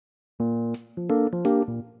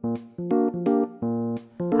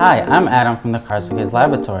Hi, I'm Adam from the Cars for Kids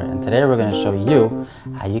Laboratory, and today we're going to show you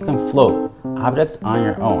how you can float objects on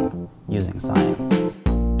your own using science.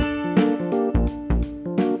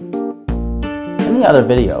 In the other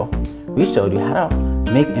video, we showed you how to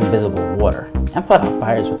make invisible water and put out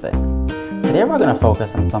fires with it. Today we're going to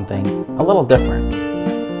focus on something a little different,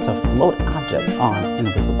 to float objects on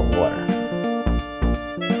invisible water.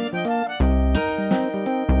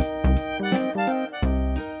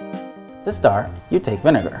 To start, you take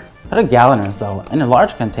vinegar. Put a gallon or so in a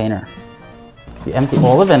large container. You empty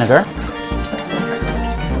all the vinegar.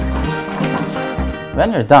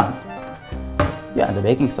 When you're done, you add the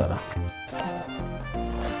baking soda.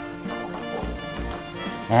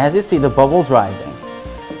 As you see the bubbles rising,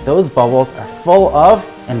 those bubbles are full of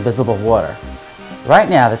invisible water. Right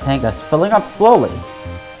now, the tank is filling up slowly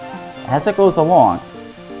as it goes along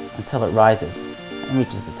until it rises and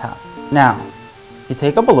reaches the top. Now, you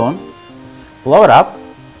take a balloon, blow it up,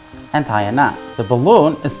 and tie a knot. The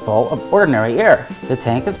balloon is full of ordinary air. The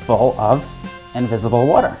tank is full of invisible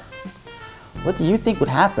water. What do you think would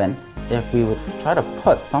happen if we would try to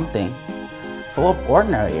put something full of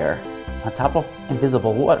ordinary air on top of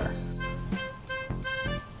invisible water?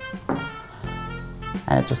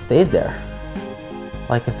 And it just stays there,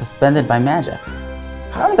 like it's suspended by magic.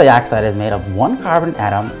 Carbon dioxide is made of one carbon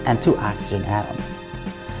atom and two oxygen atoms.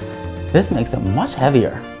 This makes it much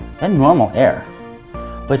heavier than normal air,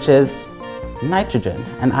 which is nitrogen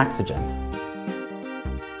and oxygen.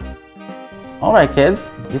 Alright kids,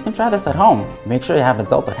 you can try this at home. Make sure you have an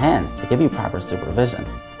adult at hand to give you proper supervision.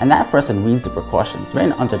 And that person reads the precautions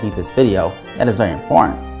written underneath this video. That is very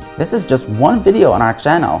important. This is just one video on our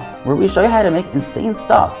channel where we show you how to make insane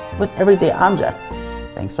stuff with everyday objects.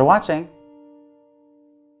 Thanks for watching.